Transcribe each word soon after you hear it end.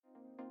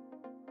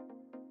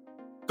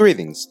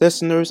Greetings,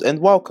 listeners, and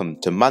welcome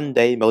to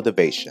Monday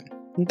Motivation.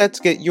 Let's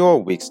get your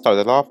week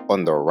started off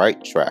on the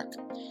right track.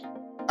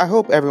 I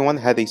hope everyone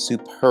had a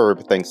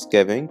superb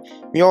Thanksgiving.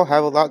 We all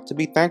have a lot to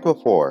be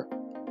thankful for.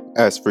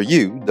 As for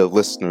you, the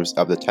listeners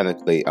of the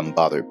Technically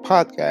Unbothered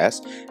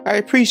podcast, I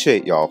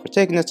appreciate y'all for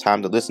taking the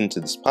time to listen to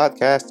this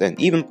podcast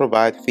and even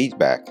provide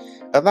feedback.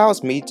 It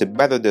allows me to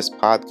better this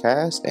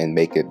podcast and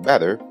make it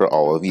better for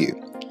all of you.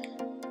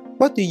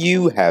 What do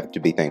you have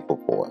to be thankful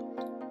for?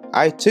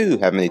 I too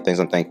have many things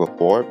I'm thankful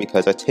for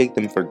because I take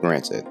them for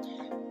granted.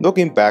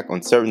 Looking back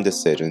on certain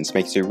decisions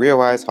makes you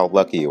realize how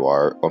lucky you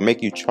are or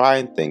make you try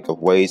and think of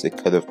ways it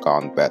could have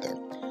gone better.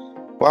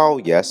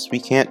 While yes, we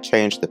can't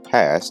change the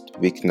past,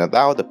 we can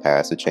allow the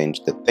past to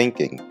change the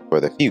thinking for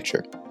the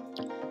future.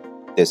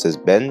 This has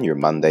been your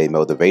Monday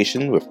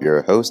Motivation with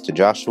your host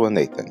Joshua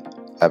Nathan.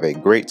 Have a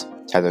great,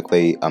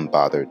 technically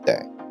unbothered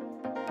day.